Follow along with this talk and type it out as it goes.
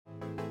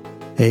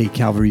Hey,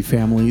 Calvary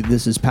family,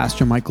 this is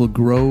Pastor Michael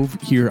Grove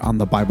here on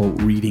the Bible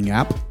Reading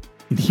app.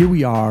 And here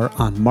we are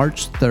on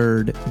March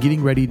 3rd,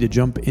 getting ready to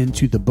jump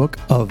into the book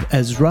of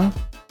Ezra.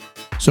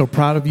 So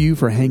proud of you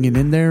for hanging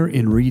in there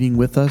and reading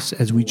with us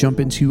as we jump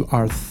into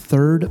our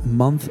third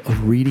month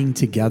of reading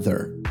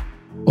together.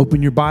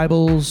 Open your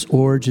Bibles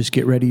or just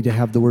get ready to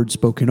have the word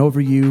spoken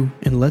over you,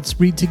 and let's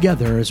read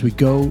together as we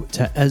go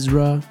to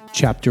Ezra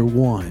chapter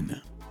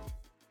 1.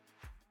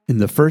 In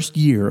the first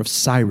year of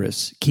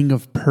Cyrus, king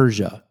of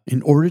Persia,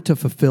 in order to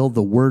fulfill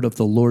the word of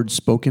the Lord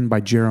spoken by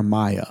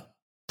Jeremiah,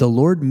 the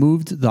Lord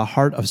moved the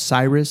heart of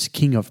Cyrus,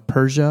 king of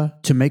Persia,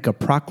 to make a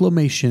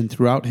proclamation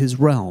throughout his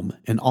realm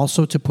and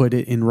also to put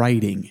it in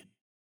writing.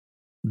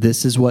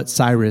 This is what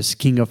Cyrus,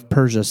 king of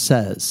Persia,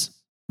 says: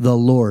 "The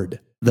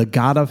Lord, the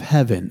God of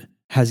heaven,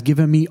 has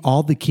given me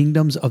all the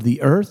kingdoms of the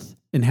earth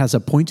and has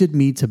appointed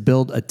me to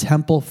build a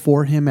temple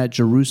for him at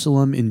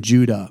Jerusalem in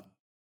Judah.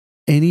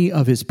 Any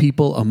of his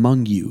people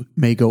among you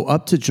may go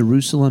up to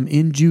Jerusalem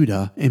in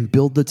Judah and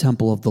build the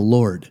temple of the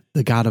Lord,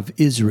 the God of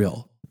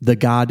Israel, the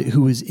God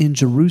who is in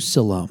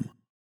Jerusalem,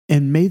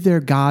 and may their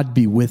God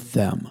be with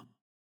them.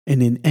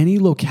 And in any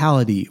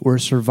locality where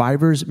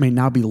survivors may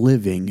now be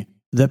living,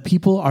 the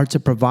people are to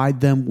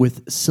provide them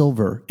with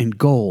silver and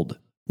gold,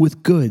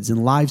 with goods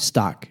and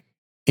livestock,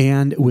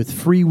 and with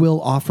free will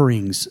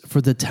offerings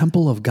for the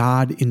temple of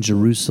God in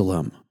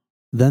Jerusalem.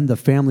 Then the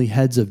family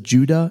heads of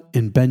Judah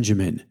and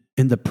Benjamin,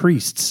 and the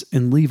priests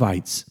and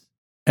Levites,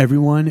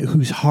 everyone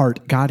whose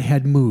heart God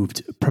had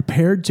moved,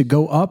 prepared to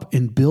go up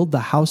and build the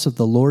house of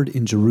the Lord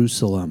in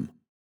Jerusalem.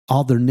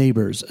 All their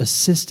neighbors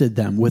assisted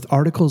them with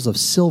articles of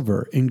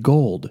silver and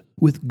gold,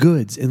 with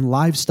goods and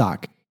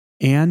livestock,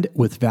 and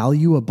with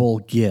valuable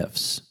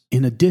gifts,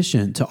 in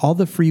addition to all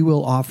the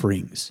freewill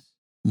offerings.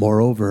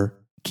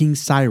 Moreover, King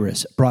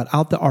Cyrus brought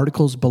out the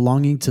articles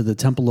belonging to the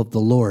temple of the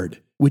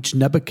Lord, which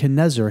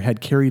Nebuchadnezzar had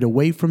carried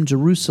away from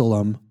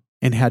Jerusalem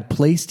and had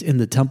placed in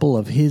the temple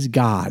of his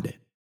God.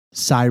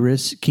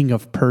 Cyrus, king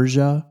of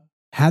Persia,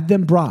 had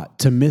them brought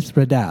to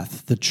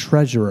Mithredath, the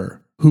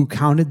treasurer, who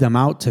counted them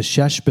out to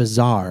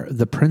Sheshbazzar,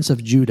 the prince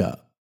of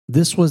Judah.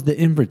 This was the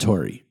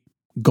inventory: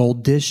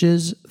 gold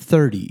dishes,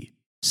 30,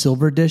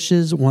 silver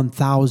dishes,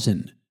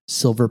 1,000,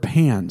 silver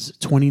pans,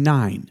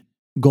 29,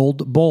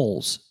 gold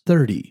bowls,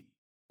 30,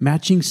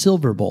 matching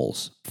silver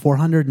bowls,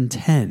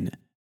 410,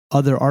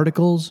 other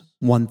articles,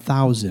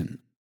 1,000.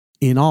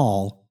 In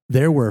all,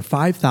 there were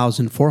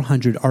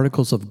 5,400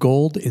 articles of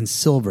gold and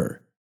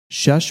silver.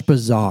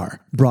 Sheshbazzar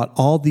brought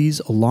all these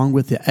along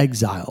with the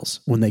exiles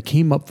when they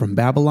came up from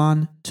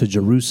Babylon to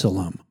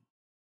Jerusalem.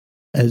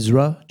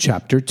 Ezra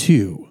chapter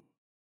 2.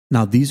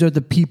 Now these are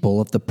the people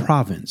of the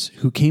province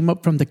who came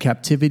up from the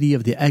captivity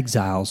of the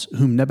exiles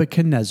whom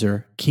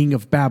Nebuchadnezzar, king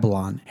of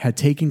Babylon, had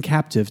taken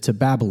captive to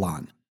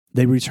Babylon.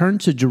 They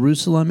returned to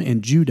Jerusalem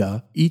and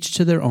Judah, each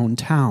to their own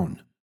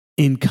town,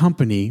 in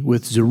company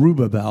with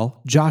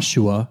Zerubbabel,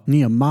 Joshua,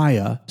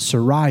 Nehemiah,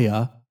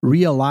 Sariah,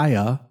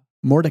 Realiah,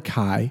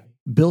 Mordecai,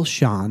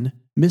 Bilshan,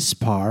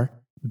 Mispar,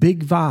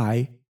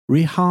 Bigvai,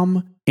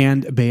 Rehum,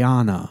 and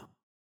Baana.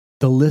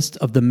 The list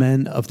of the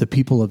men of the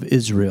people of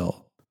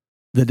Israel: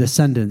 the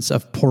descendants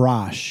of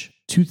Parash,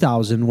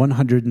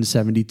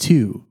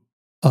 2,172,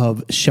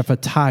 of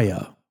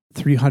Shephatiah,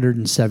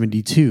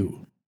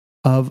 372,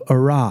 of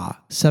Arah,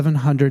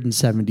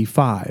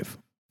 775,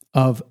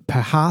 of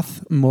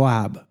Pahath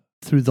Moab,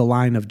 through the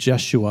line of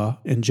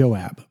Jeshua and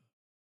Joab,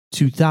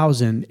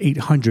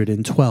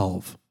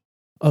 2,812,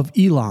 of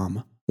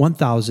Elam,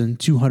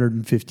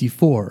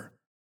 1,254,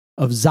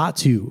 of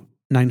Zatu,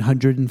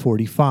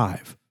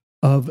 945,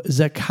 of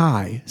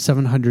Zekai,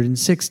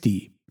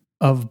 760,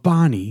 of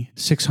Bani,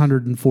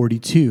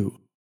 642,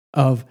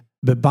 of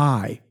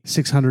Bebai,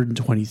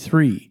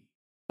 623,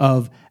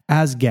 of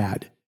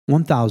Azgad,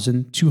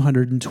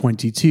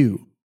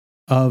 1,222,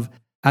 of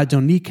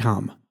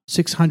Adonikam,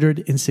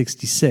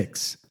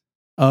 666,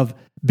 of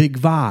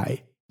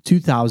Bigvai,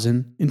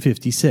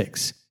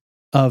 2,056,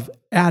 of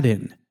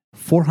Adin,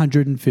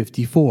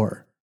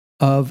 454,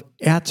 of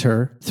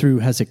Ater through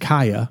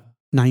Hezekiah,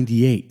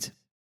 98,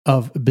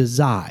 of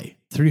Bezai,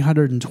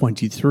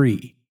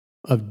 323,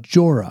 of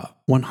Jorah,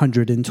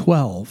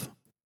 112,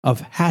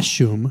 of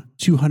Hashum,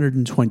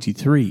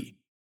 223,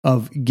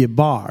 of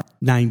Gibar,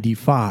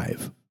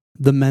 95,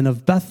 the men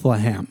of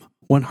Bethlehem,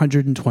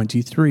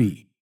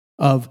 123,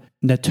 of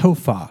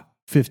Netophah,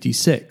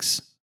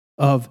 56,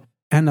 of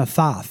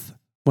Anathoth,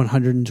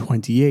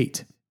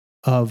 128,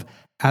 of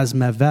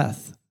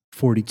Asmaveth,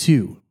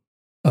 42,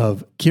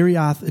 of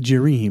Kiriath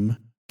Jearim,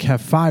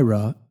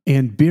 Kephirah,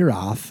 and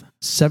Beeroth,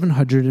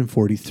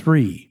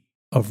 743,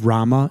 of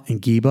Ramah and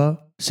Geba,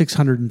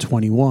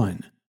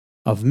 621,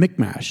 of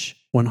Michmash,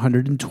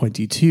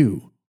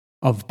 122,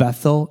 of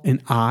Bethel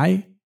and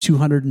Ai,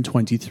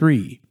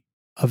 223,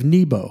 of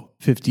Nebo,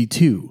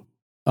 52,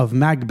 of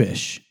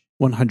Magbish,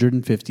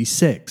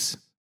 156,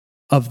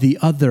 of the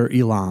other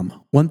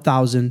Elam,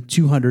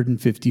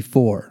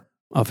 1,254,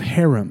 of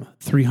Haram,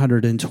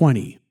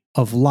 320,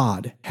 of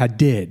Lod,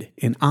 Hadid,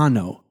 and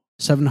Ano,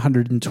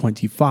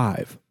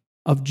 725,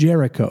 of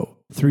Jericho,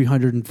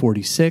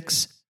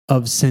 346.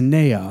 Of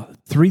Senea,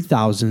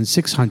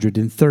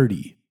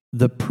 3,630.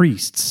 The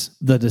priests,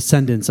 the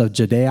descendants of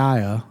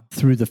Jedaiah,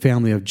 through the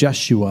family of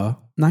Jeshua,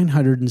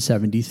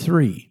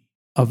 973.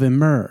 Of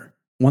Immer,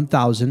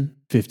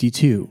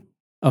 1,052.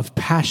 Of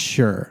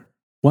Pashur,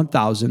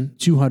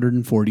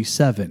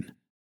 1,247.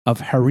 Of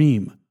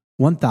Harim,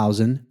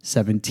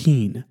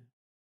 1,017.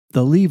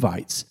 The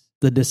Levites,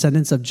 the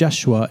descendants of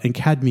Jeshua and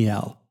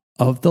Kadmiel,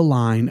 of the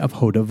line of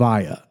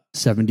Hodaviah,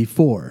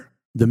 74.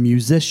 The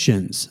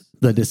musicians,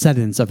 the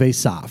descendants of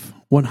Asaph,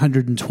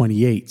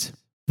 128.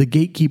 The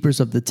gatekeepers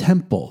of the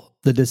temple,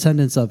 the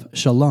descendants of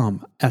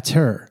Shalom,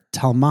 Ater,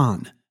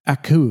 Talman,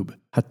 Akub,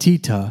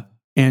 Hatita,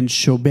 and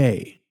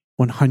Shobei,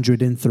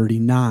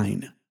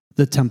 139.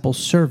 The temple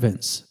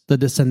servants, the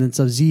descendants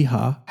of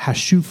Ziha,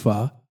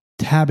 Hashupha,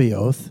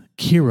 Tabaoth,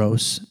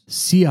 Kiros,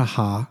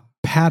 Siaha,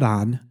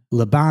 Paddan,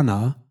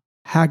 Labana,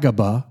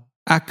 Hagaba,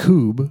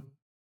 Akub,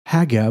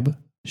 Hagab,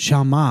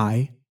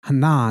 Shammai,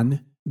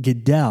 Hanan,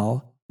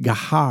 Gidel,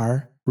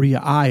 Gahar,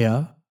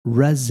 Reaiah,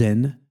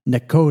 Rezin,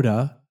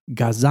 Nekoda,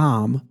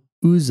 Gazam,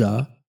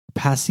 Uzzah,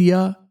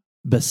 Pasia,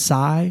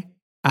 Besai,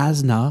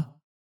 Asna,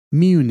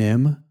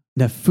 Meunim,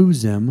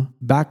 Nephuzim,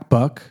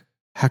 Bakbuk,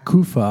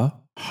 Hakufa,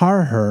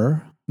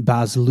 Harher,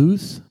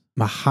 Bazluth,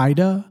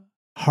 Mahida,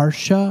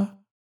 Harsha,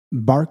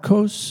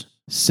 Barkos,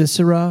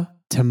 Sisera,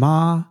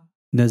 Tema,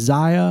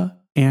 Neziah,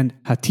 and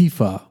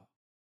Hatifa.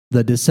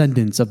 The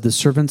descendants of the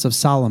servants of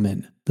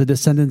Solomon, the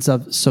descendants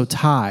of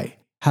Sotai,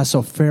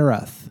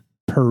 Hasophereth,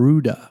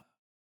 Peruda,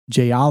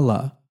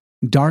 Jaala,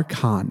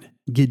 Darkon,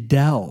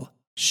 Gidel,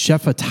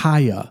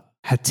 Shephatiah,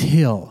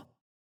 Hatil,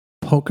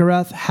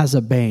 Pokereth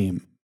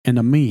Hazabaim, and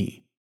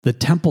Ami, the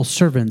temple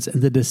servants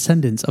and the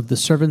descendants of the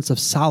servants of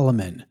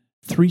Solomon,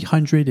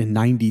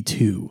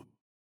 392.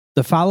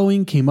 The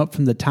following came up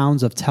from the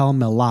towns of Tel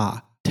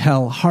Melah,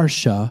 Tel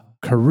Harsha,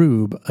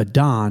 Karub,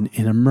 Adon,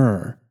 and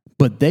Immer,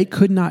 but they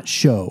could not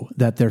show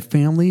that their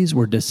families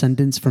were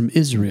descendants from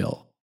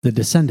Israel, the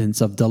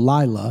descendants of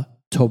Delilah,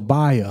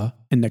 Tobiah,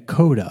 and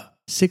Nekoda,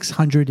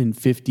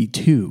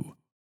 652.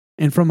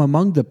 And from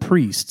among the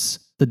priests,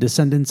 the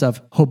descendants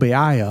of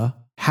Hobaiah,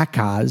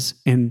 Hakaz,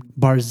 and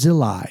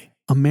Barzillai,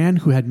 a man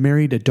who had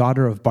married a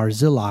daughter of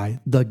Barzillai,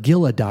 the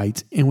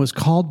Gileadite, and was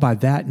called by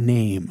that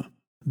name.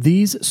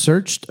 These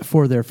searched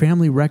for their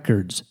family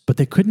records, but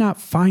they could not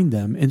find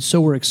them and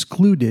so were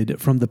excluded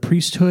from the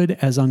priesthood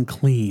as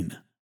unclean.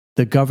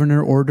 The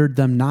governor ordered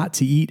them not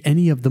to eat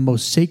any of the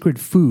most sacred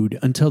food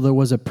until there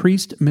was a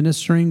priest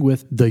ministering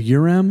with the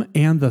Urim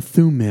and the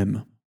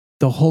Thummim.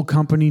 The whole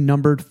company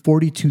numbered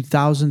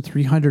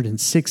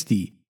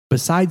 42,360,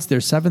 besides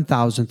their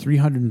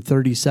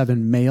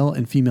 7,337 male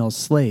and female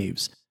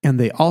slaves, and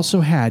they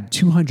also had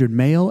 200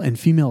 male and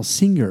female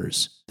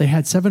singers. They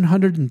had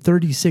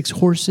 736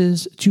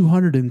 horses,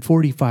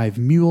 245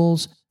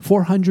 mules,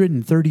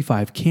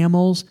 435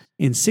 camels,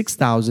 and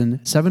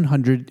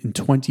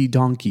 6,720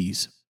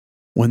 donkeys.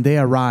 When they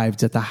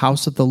arrived at the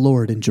house of the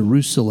Lord in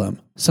Jerusalem,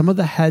 some of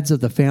the heads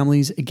of the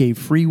families gave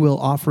free will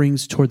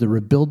offerings toward the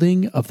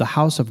rebuilding of the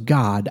house of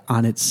God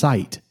on its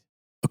site.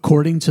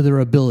 According to their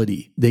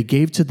ability, they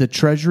gave to the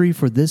treasury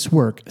for this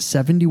work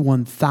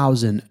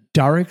 71,000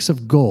 darics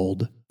of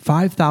gold,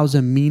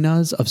 5,000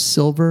 minas of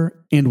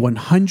silver, and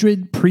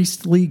 100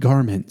 priestly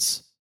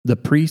garments. The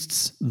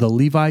priests, the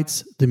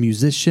Levites, the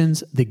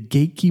musicians, the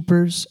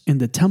gatekeepers, and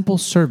the temple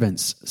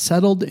servants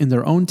settled in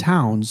their own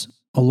towns,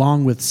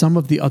 along with some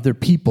of the other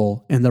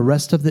people, and the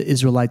rest of the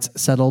Israelites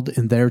settled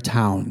in their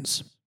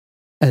towns.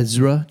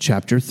 Ezra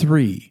chapter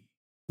 3.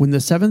 When the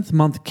 7th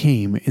month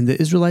came and the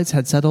Israelites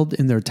had settled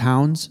in their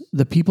towns,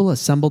 the people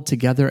assembled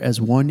together as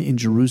one in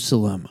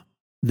Jerusalem.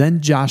 Then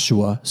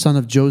Joshua, son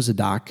of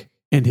Jozadak,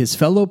 and his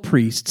fellow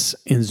priests,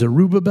 and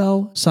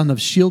Zerubbabel, son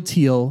of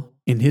Shealtiel,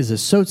 and his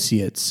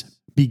associates,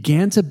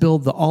 began to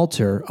build the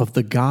altar of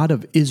the God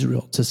of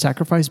Israel to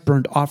sacrifice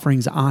burnt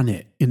offerings on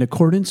it, in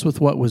accordance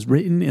with what was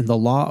written in the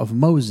law of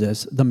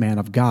Moses, the man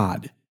of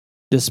God.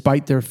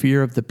 Despite their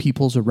fear of the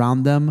peoples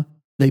around them,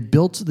 they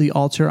built the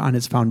altar on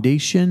its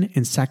foundation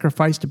and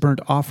sacrificed burnt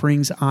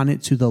offerings on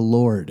it to the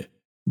Lord,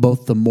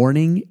 both the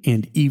morning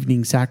and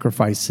evening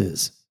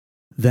sacrifices.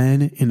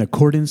 Then, in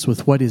accordance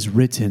with what is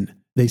written,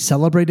 they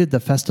celebrated the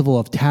Festival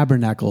of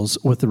Tabernacles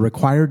with the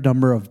required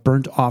number of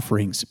burnt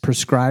offerings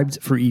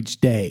prescribed for each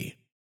day.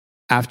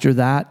 After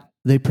that,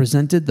 they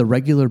presented the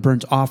regular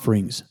burnt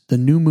offerings, the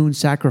new moon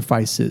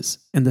sacrifices,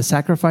 and the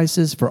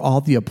sacrifices for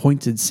all the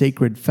appointed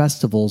sacred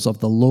festivals of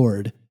the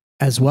Lord,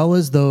 as well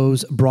as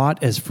those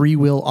brought as free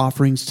will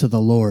offerings to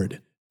the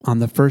Lord. On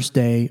the first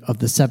day of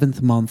the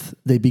 7th month,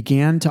 they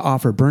began to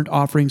offer burnt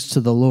offerings to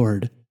the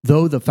Lord,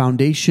 though the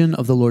foundation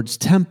of the Lord's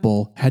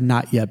temple had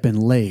not yet been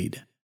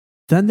laid.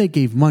 Then they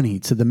gave money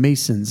to the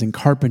masons and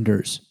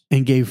carpenters,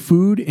 and gave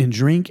food and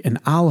drink and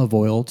olive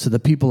oil to the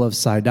people of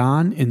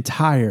Sidon and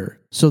Tyre,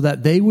 so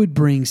that they would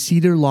bring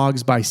cedar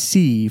logs by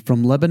sea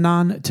from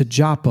Lebanon to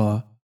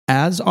Joppa,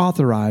 as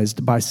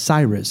authorized by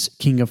Cyrus,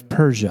 king of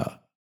Persia.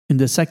 In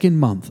the 2nd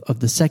month of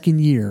the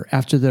 2nd year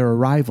after their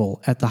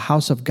arrival at the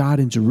house of God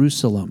in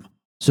Jerusalem,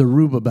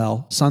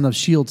 Zerubbabel, son of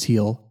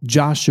Shealtiel,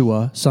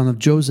 Joshua, son of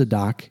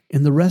Jozadak,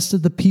 and the rest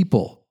of the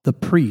people, the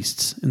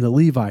priests and the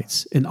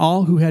Levites, and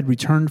all who had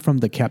returned from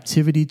the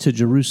captivity to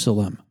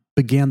Jerusalem,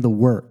 began the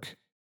work.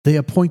 They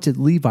appointed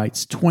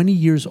Levites 20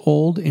 years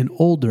old and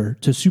older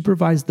to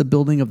supervise the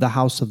building of the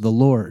house of the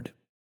Lord.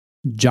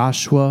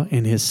 Joshua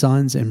and his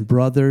sons and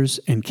brothers,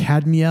 and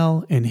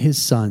Kadmiel and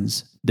his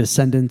sons,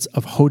 descendants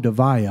of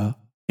Hodaviah,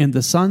 and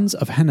the sons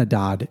of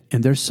Henadad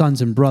and their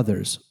sons and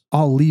brothers,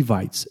 all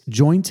Levites,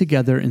 joined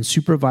together in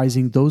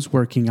supervising those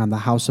working on the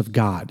house of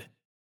God.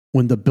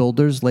 When the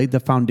builders laid the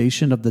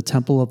foundation of the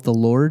temple of the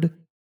Lord,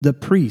 the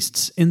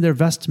priests in their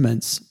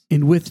vestments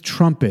and with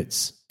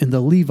trumpets, and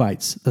the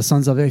Levites, the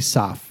sons of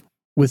Asaph,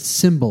 with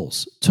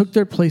cymbals, took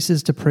their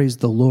places to praise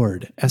the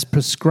Lord, as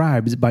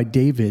prescribed by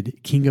David,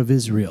 king of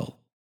Israel.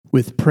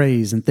 With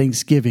praise and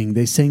thanksgiving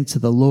they sang to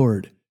the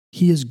Lord,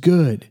 "He is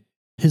good.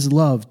 His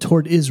love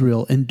toward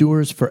Israel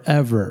endures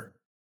forever."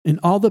 And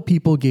all the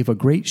people gave a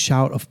great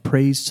shout of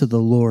praise to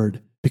the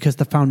Lord, because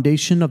the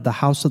foundation of the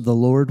house of the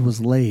Lord was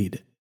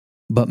laid.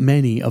 But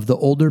many of the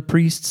older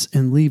priests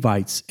and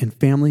Levites and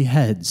family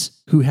heads,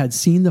 who had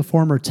seen the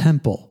former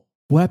temple,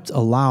 wept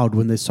aloud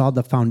when they saw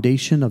the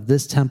foundation of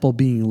this temple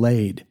being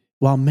laid,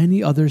 while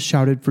many others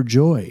shouted for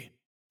joy.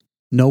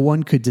 No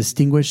one could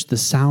distinguish the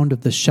sound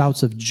of the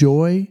shouts of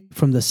joy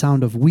from the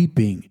sound of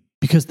weeping,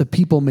 because the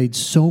people made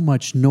so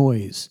much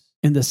noise,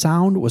 and the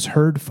sound was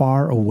heard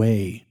far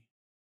away.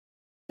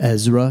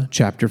 Ezra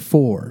chapter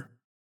 4.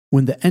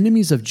 When the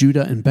enemies of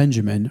Judah and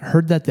Benjamin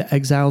heard that the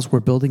exiles were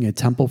building a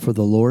temple for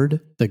the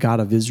Lord, the God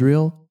of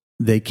Israel,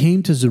 they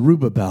came to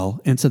Zerubbabel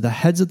and to the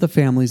heads of the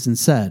families and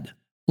said,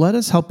 "Let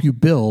us help you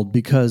build,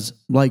 because,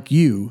 like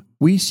you,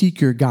 we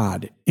seek your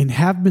God, and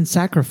have been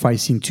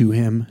sacrificing to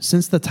him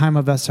since the time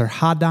of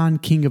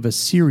Esarhaddon, king of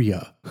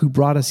Assyria, who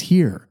brought us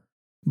here."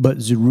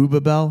 But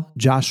Zerubbabel,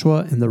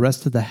 Joshua, and the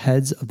rest of the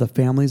heads of the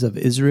families of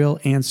Israel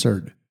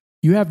answered,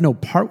 "You have no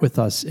part with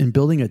us in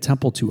building a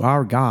temple to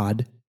our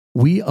God.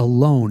 We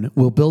alone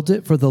will build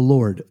it for the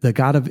Lord, the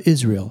God of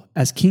Israel,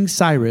 as King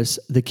Cyrus,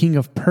 the king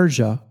of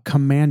Persia,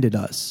 commanded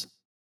us."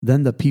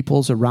 Then the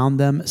peoples around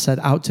them set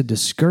out to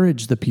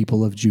discourage the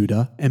people of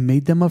Judah and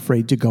made them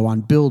afraid to go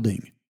on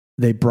building.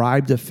 They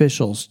bribed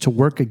officials to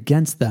work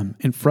against them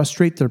and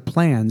frustrate their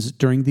plans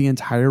during the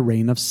entire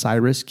reign of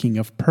Cyrus, king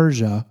of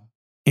Persia,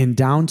 and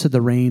down to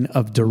the reign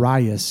of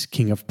Darius,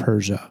 king of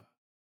Persia.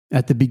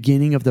 At the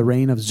beginning of the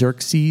reign of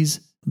Xerxes,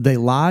 they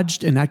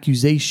lodged an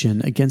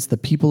accusation against the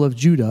people of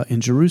Judah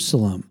in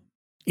Jerusalem.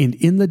 And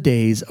in the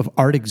days of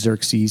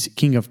Artaxerxes,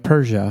 king of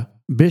Persia,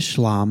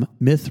 Bishlam,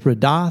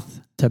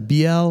 Mithredath,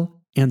 Tabeel,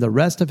 and the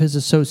rest of his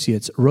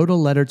associates wrote a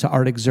letter to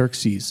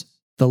Artaxerxes.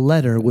 The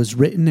letter was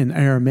written in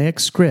Aramaic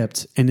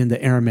script and in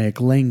the Aramaic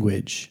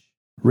language.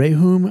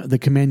 Rehum, the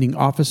commanding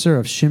officer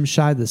of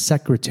Shimshai the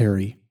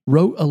secretary,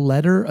 wrote a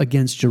letter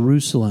against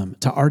Jerusalem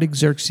to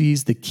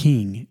Artaxerxes the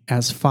king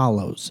as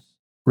follows.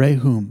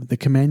 Rehum, the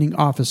commanding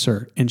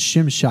officer, and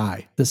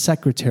Shimshai, the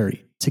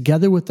secretary,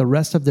 together with the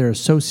rest of their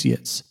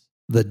associates,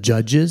 the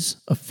judges,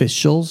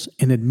 officials,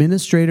 and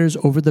administrators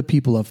over the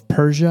people of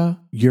Persia,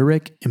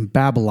 Uruk, and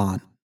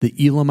Babylon, the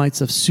Elamites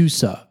of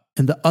Susa,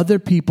 and the other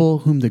people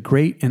whom the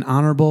great and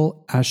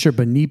honorable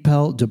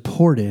Ashurbanipal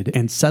deported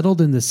and settled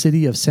in the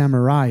city of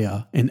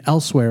Samaria and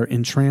elsewhere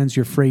in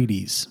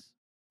Trans-Euphrates.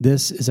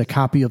 This is a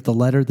copy of the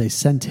letter they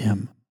sent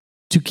him.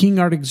 To King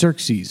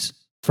Artaxerxes,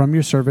 from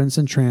your servants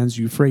in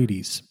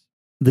Trans-Euphrates.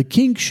 The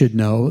king should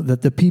know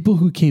that the people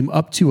who came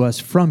up to us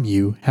from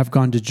you have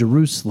gone to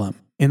Jerusalem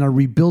and are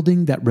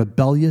rebuilding that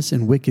rebellious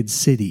and wicked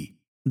city.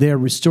 They are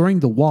restoring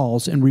the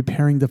walls and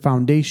repairing the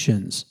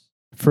foundations.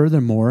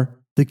 Furthermore,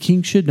 the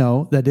king should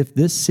know that if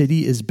this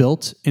city is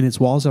built and its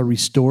walls are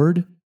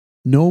restored,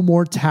 no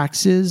more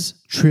taxes,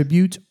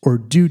 tribute, or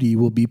duty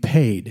will be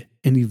paid,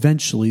 and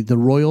eventually the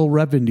royal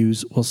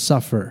revenues will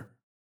suffer.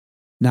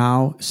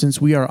 Now,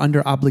 since we are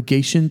under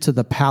obligation to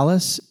the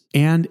palace,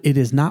 and it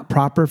is not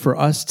proper for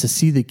us to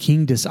see the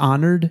king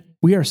dishonored,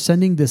 we are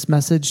sending this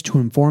message to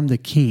inform the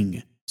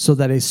king, so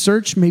that a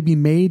search may be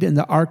made in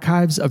the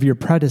archives of your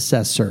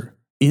predecessor.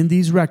 In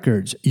these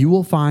records, you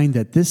will find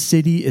that this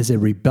city is a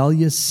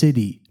rebellious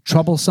city,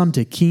 troublesome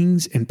to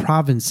kings and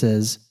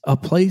provinces, a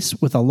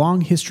place with a long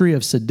history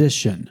of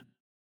sedition.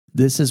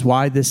 This is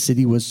why this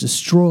city was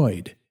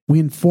destroyed. We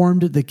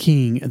informed the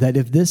king that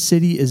if this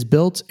city is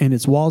built and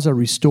its walls are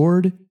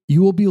restored,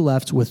 you will be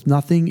left with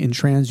nothing in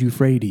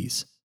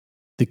Trans-Euphrates.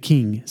 The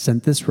king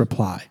sent this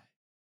reply.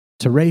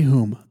 To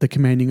Rehum, the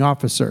commanding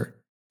officer,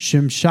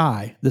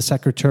 Shimshai, the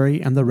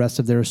secretary, and the rest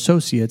of their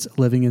associates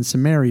living in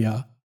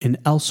Samaria and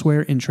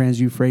elsewhere in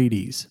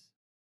Trans-Euphrates.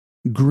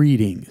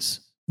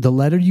 Greetings. The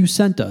letter you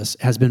sent us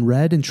has been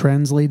read and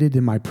translated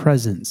in my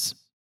presence.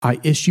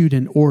 I issued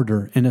an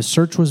order and a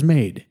search was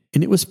made,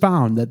 and it was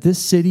found that this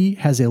city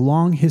has a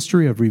long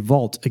history of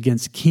revolt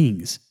against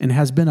kings and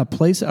has been a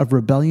place of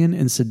rebellion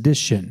and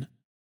sedition.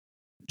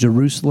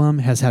 Jerusalem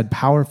has had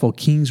powerful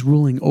kings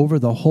ruling over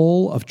the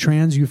whole of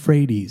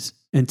Trans-Euphrates,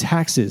 and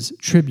taxes,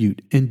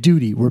 tribute, and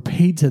duty were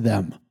paid to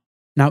them.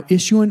 Now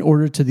issue an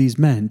order to these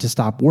men to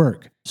stop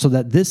work, so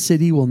that this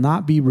city will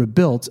not be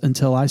rebuilt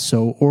until I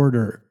so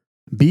order.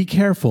 Be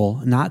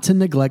careful not to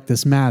neglect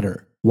this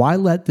matter. Why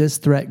let this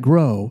threat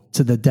grow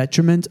to the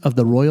detriment of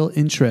the royal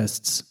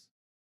interests?"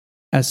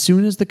 As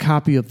soon as the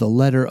copy of the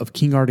letter of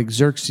King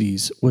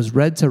Artaxerxes was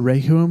read to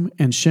Rehum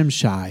and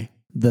Shimshai,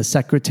 the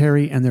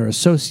secretary and their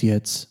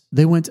associates,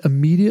 they went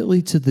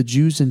immediately to the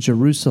Jews in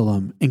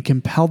Jerusalem and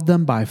compelled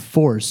them by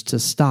force to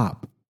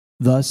stop.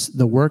 Thus,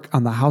 the work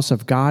on the house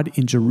of God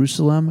in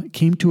Jerusalem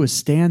came to a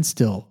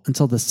standstill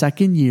until the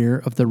 2nd year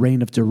of the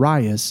reign of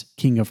Darius,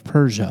 king of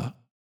Persia.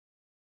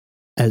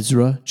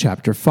 Ezra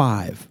chapter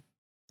 5.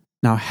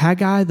 Now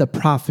Haggai the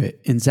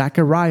prophet and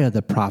Zechariah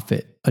the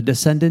prophet, a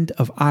descendant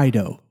of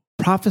Iddo,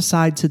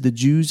 prophesied to the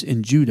Jews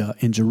in Judah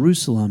and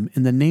Jerusalem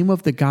in the name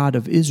of the God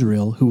of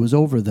Israel who was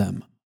over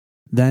them.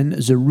 Then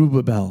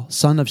Zerubbabel,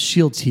 son of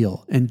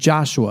Shealtiel, and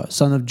Joshua,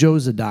 son of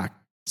Jozadak,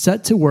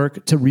 set to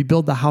work to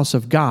rebuild the house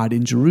of God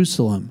in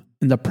Jerusalem,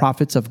 and the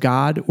prophets of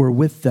God were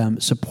with them,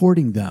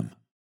 supporting them.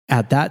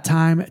 At that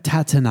time,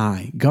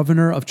 Tattenai,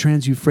 governor of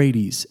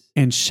Trans-Euphrates,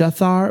 and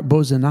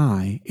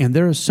Shethar-Bozenai and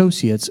their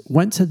associates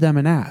went to them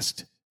and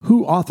asked,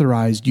 "Who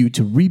authorized you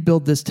to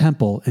rebuild this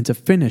temple and to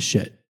finish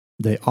it?"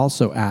 They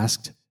also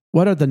asked,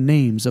 "What are the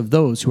names of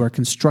those who are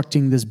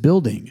constructing this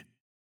building?"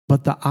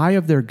 But the eye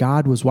of their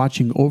God was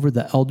watching over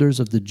the elders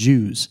of the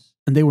Jews,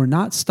 and they were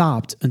not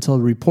stopped until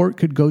a report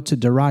could go to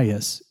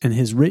Darius and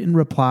his written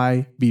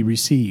reply be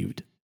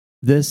received.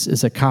 This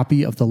is a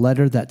copy of the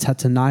letter that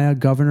Tattenai,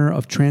 governor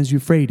of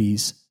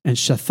Trans-Euphrates, and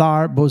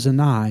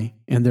Shethar-Bozenai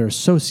and their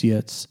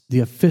associates, the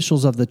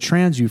officials of the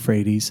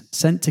Trans-Euphrates,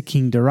 sent to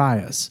King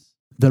Darius.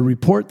 The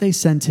report they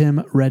sent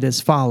him read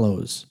as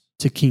follows: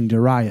 To King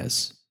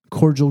Darius,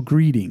 cordial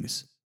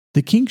greetings.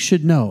 The king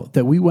should know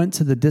that we went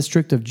to the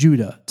district of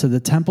Judah, to the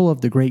temple of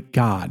the great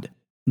God.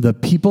 The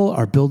people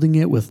are building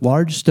it with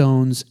large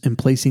stones and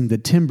placing the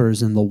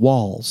timbers in the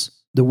walls.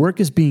 The work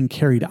is being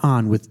carried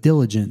on with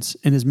diligence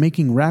and is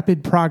making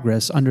rapid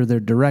progress under their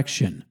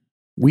direction.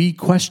 We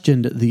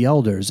questioned the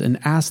elders and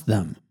asked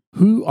them,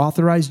 "Who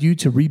authorized you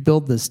to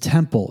rebuild this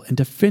temple and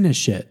to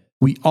finish it?"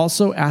 We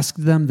also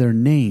asked them their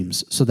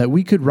names so that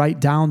we could write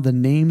down the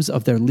names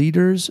of their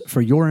leaders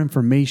for your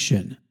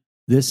information.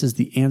 This is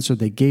the answer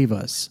they gave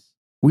us.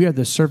 "We are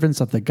the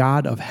servants of the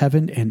God of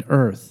heaven and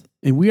earth,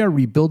 and we are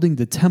rebuilding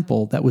the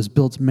temple that was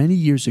built many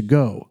years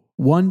ago,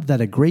 one that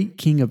a great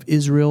king of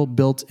Israel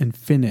built and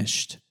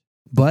finished.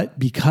 But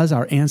because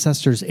our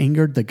ancestors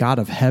angered the God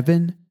of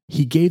heaven,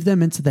 he gave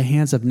them into the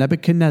hands of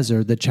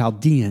Nebuchadnezzar the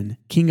Chaldean,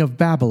 king of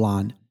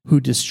Babylon,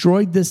 who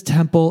destroyed this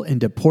temple and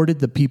deported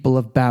the people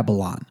of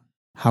Babylon.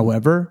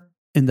 However,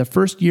 in the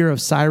 1st year of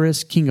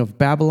Cyrus, king of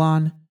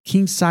Babylon,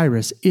 King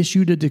Cyrus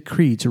issued a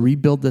decree to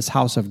rebuild this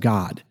house of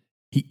God.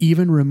 He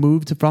even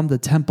removed from the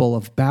temple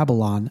of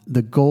Babylon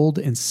the gold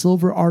and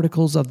silver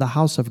articles of the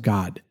house of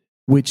God,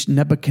 which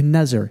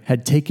Nebuchadnezzar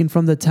had taken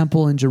from the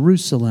temple in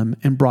Jerusalem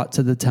and brought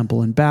to the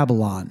temple in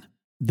Babylon.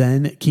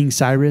 Then King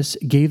Cyrus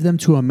gave them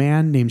to a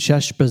man named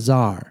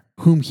Sheshbazzar,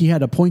 whom he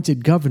had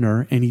appointed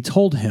governor, and he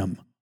told him,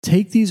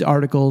 "Take these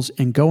articles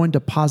and go and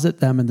deposit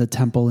them in the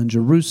temple in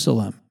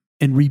Jerusalem,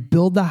 and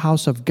rebuild the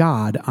house of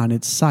God on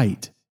its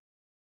site."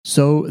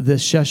 So the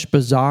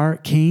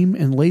Sheshbazzar came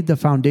and laid the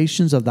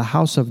foundations of the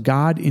house of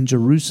God in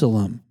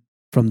Jerusalem.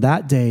 From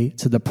that day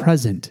to the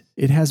present,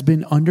 it has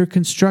been under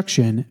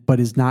construction, but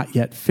is not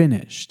yet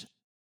finished.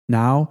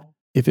 Now,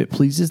 if it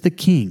pleases the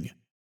king,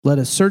 let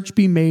a search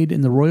be made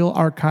in the royal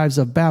archives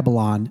of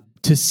Babylon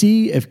to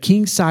see if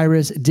King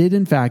Cyrus did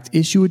in fact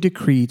issue a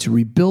decree to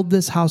rebuild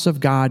this house of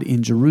God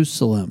in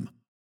Jerusalem.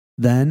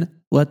 Then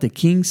let the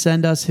king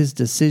send us his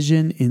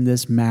decision in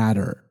this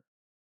matter.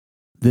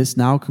 This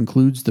now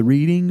concludes the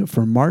reading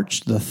for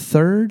March the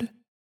 3rd.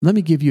 Let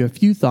me give you a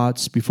few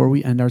thoughts before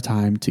we end our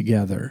time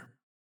together.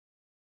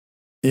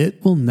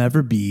 It will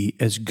never be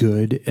as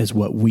good as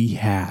what we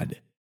had.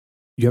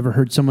 You ever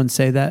heard someone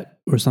say that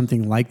or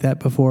something like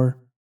that before?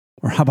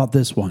 Or how about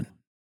this one?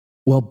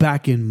 Well,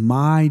 back in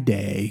my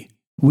day,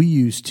 we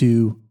used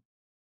to.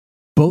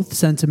 Both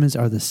sentiments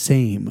are the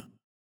same.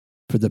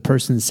 For the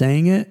person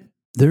saying it,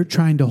 they're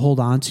trying to hold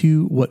on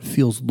to what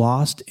feels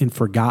lost and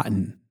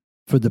forgotten.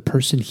 For the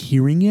person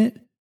hearing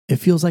it, it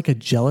feels like a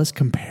jealous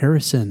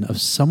comparison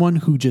of someone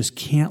who just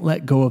can't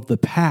let go of the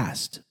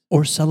past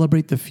or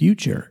celebrate the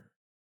future.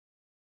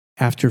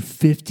 After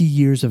 50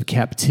 years of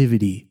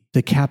captivity,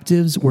 the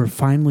captives were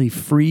finally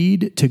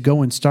freed to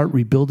go and start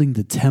rebuilding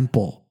the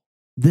temple.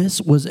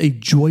 This was a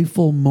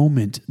joyful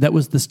moment that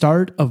was the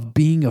start of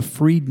being a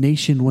freed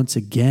nation once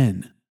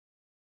again.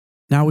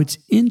 Now it's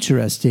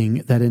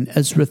interesting that in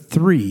Ezra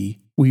 3,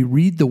 we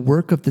read the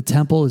work of the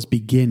temple is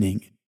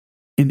beginning.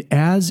 And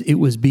as it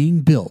was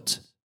being built,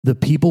 the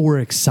people were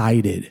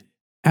excited.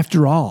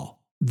 After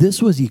all,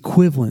 this was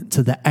equivalent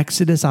to the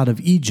Exodus out of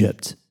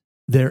Egypt.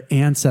 Their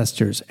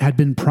ancestors had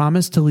been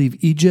promised to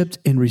leave Egypt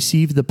and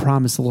receive the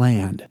promised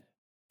land.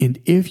 And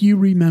if you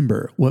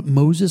remember what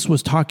Moses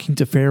was talking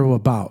to Pharaoh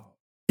about,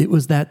 it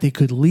was that they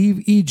could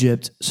leave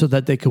Egypt so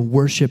that they could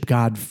worship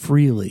God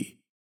freely.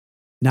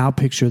 Now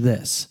picture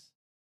this.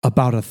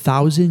 About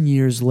 1,000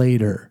 years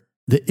later,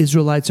 the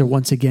Israelites are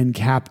once again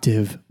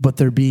captive, but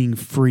they're being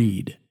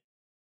freed.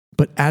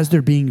 But as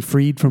they're being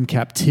freed from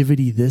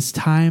captivity this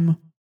time,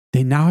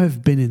 they now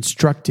have been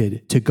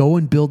instructed to go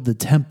and build the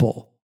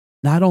temple.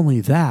 Not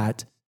only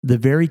that, the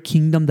very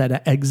kingdom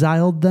that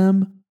exiled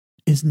them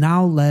is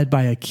now led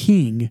by a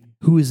king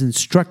who is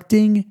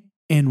instructing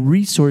and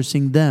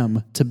resourcing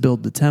them to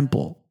build the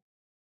temple.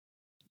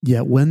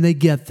 Yet when they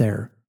get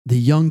there, the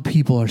young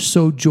people are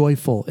so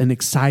joyful and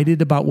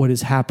excited about what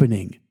is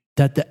happening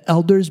that the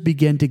elders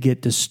begin to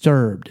get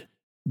disturbed.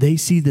 They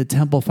see the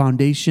temple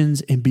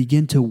foundations and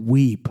begin to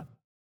weep.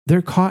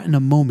 They're caught in a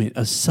moment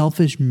of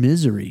selfish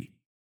misery.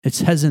 It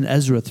says in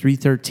Ezra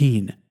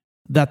 3:13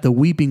 that the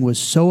weeping was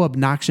so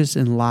obnoxious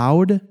and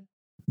loud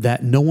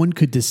that no one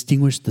could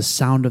distinguish the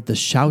sound of the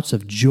shouts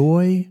of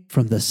joy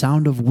from the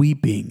sound of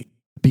weeping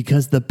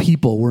because the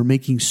people were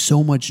making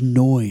so much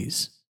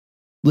noise.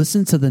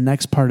 Listen to the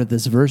next part of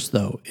this verse,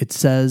 though. It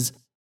says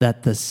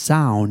that the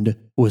sound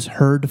was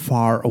heard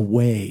far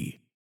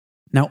away.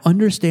 Now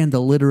understand the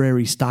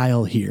literary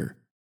style here.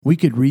 We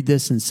could read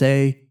this and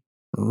say,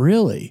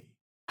 really?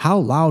 How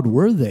loud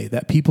were they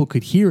that people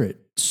could hear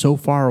it so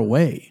far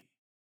away?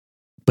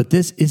 But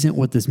this isn't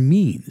what this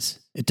means.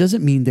 It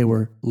doesn't mean they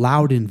were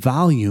loud in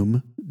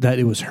volume, that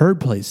it was heard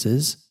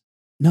places.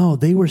 No,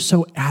 they were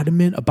so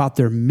adamant about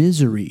their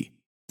misery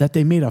that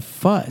they made a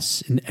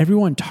fuss and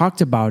everyone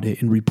talked about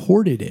it and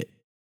reported it.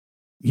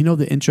 You know,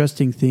 the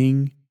interesting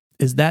thing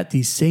is that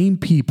these same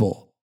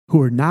people who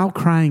are now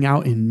crying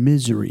out in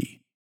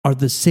misery are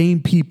the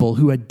same people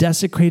who had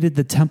desecrated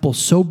the temple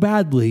so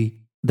badly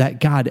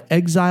that God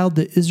exiled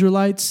the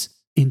Israelites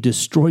and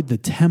destroyed the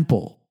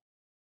temple.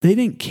 They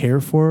didn't care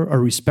for or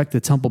respect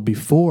the temple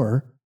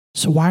before,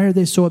 so why are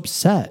they so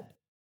upset?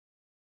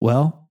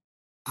 Well,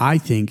 I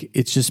think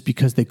it's just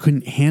because they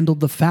couldn't handle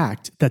the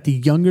fact that the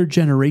younger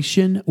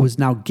generation was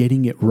now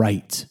getting it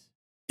right.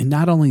 And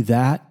not only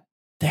that,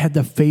 they had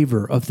the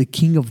favor of the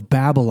king of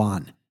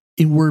Babylon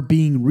and were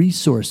being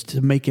resourced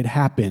to make it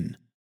happen.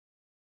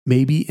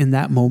 Maybe in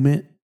that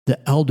moment,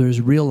 the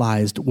elders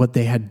realized what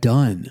they had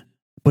done,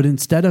 but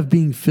instead of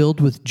being filled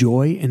with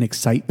joy and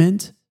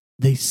excitement,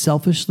 they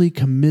selfishly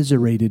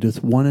commiserated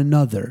with one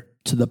another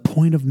to the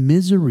point of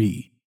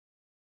misery.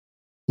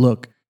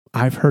 Look,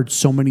 I've heard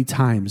so many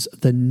times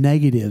the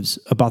negatives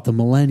about the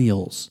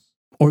millennials,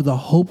 or the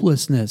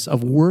hopelessness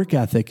of work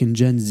ethic in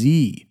Gen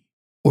Z,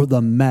 or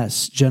the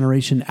mess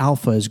Generation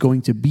Alpha is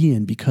going to be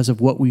in because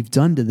of what we've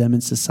done to them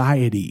in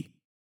society.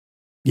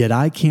 Yet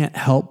I can't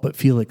help but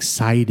feel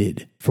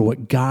excited for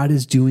what God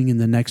is doing in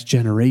the next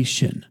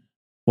generation.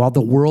 While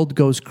the world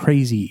goes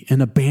crazy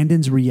and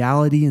abandons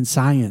reality and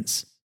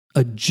science,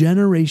 a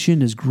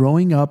generation is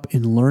growing up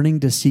and learning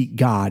to seek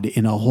God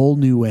in a whole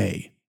new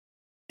way.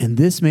 And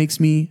this makes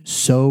me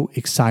so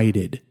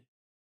excited.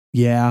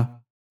 Yeah,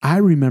 I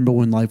remember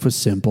when life was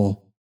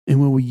simple and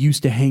when we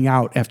used to hang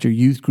out after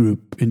youth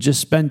group and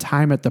just spend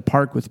time at the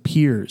park with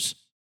peers.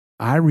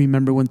 I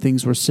remember when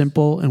things were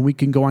simple and we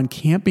can go on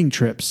camping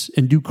trips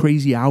and do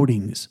crazy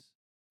outings.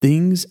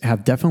 Things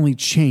have definitely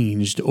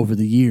changed over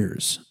the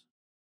years.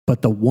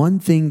 But the one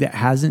thing that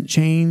hasn't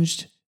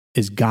changed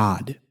is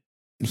God.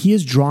 He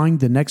is drawing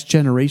the next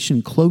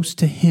generation close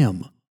to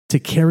Him to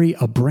carry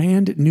a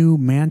brand new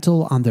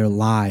mantle on their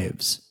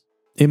lives.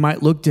 It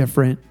might look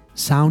different,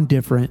 sound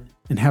different,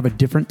 and have a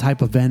different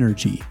type of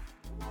energy,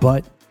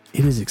 but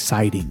it is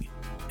exciting.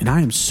 And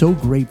I am so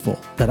grateful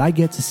that I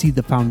get to see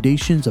the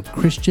foundations of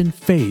Christian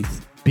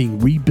faith being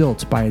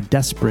rebuilt by a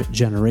desperate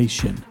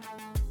generation.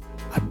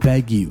 I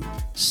beg you,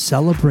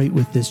 celebrate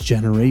with this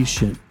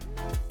generation.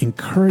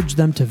 Encourage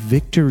them to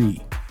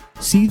victory.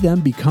 See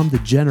them become the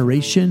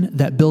generation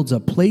that builds a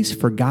place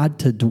for God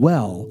to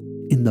dwell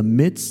in the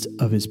midst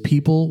of His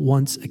people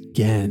once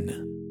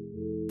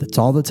again. That's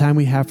all the time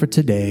we have for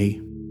today.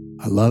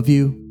 I love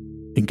you,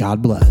 and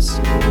God bless.